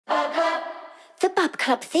Bub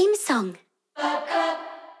Club theme song. Bub Club.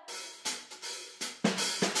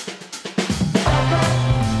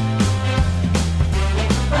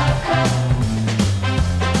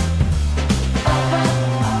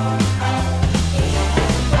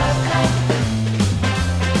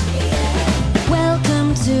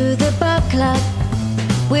 Welcome to the Bub Club.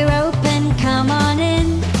 We're open, come on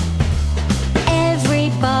in.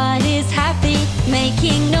 Everybody's happy,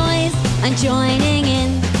 making noise and joining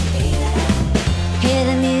in. Hear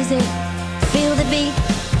the music, feel the beat,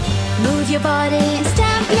 move your body and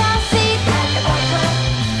stamp your feet.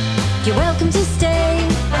 You're welcome to stay,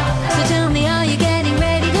 so tell me, are you getting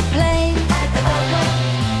ready to play?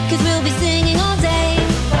 'Cause we'll be singing all day.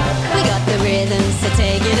 We got the rhythm, so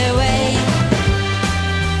take it away.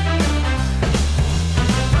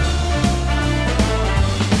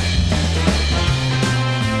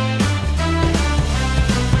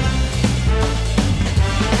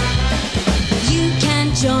 You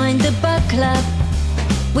can join the Bub Club.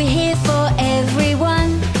 We're here for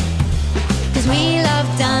everyone. 'Cause we love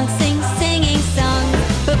dancing, singing songs,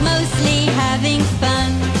 but mostly having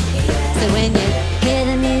fun. So when you hear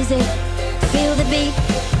the music, feel the beat,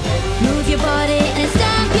 move your body and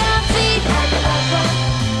stamp your feet.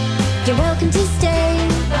 You're welcome to stay,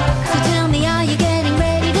 so tell me, are you getting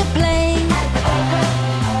ready to play?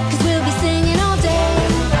 'Cause we'll be singing all day.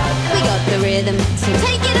 We got the rhythm, so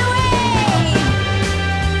take it away.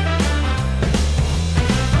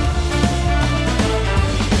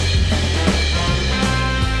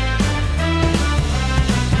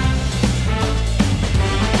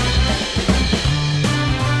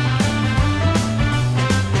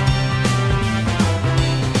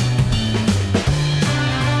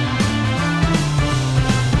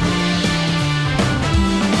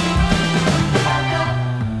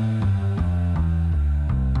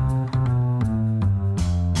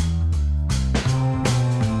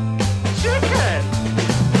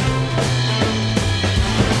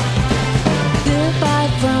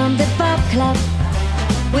 Goodbye from the Bub Club.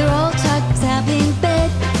 We're all tucked up in bed,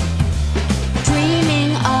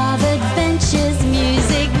 dreaming of adventures,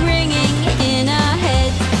 music ringing in our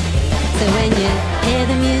heads. So when you hear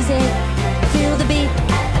the music, feel the beat,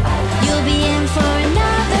 you'll be in for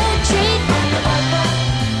another treat.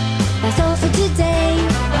 That's all for today.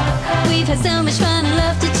 We've had so much fun and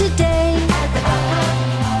laughter today,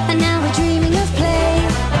 and now we're dreaming of play.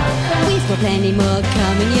 We've got plenty more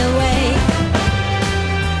coming your way.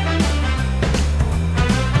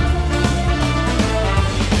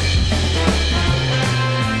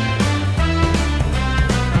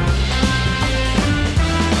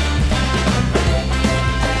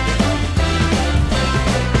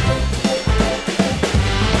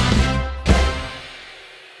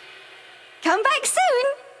 Come back soon!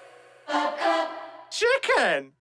 Chicken!